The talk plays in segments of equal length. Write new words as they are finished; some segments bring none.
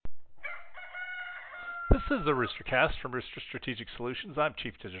This is the Roostercast from Rooster Strategic Solutions. I'm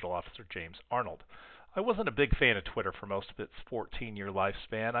Chief Digital Officer James Arnold. I wasn't a big fan of Twitter for most of its 14-year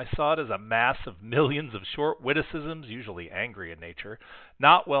lifespan. I saw it as a mass of millions of short witticisms, usually angry in nature,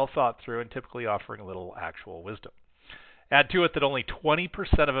 not well thought through, and typically offering little actual wisdom. Add to it that only 20%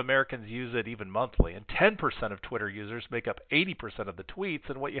 of Americans use it even monthly, and 10% of Twitter users make up 80% of the tweets,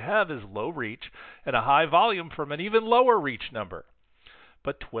 and what you have is low reach and a high volume from an even lower reach number.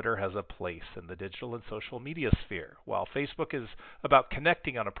 But Twitter has a place in the digital and social media sphere. While Facebook is about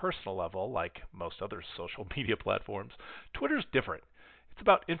connecting on a personal level, like most other social media platforms, Twitter's different. It's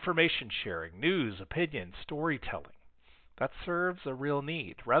about information sharing, news, opinion, storytelling. That serves a real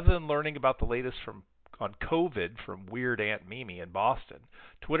need. Rather than learning about the latest on COVID from Weird Aunt Mimi in Boston,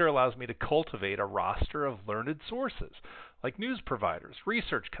 Twitter allows me to cultivate a roster of learned sources, like news providers,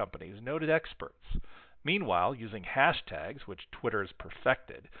 research companies, noted experts. Meanwhile, using hashtags, which Twitter has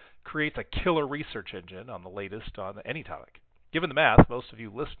perfected, creates a killer research engine on the latest on any topic. Given the math, most of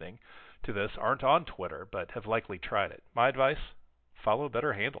you listening to this aren't on Twitter, but have likely tried it. My advice? Follow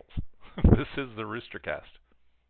better handles. This is the Roostercast.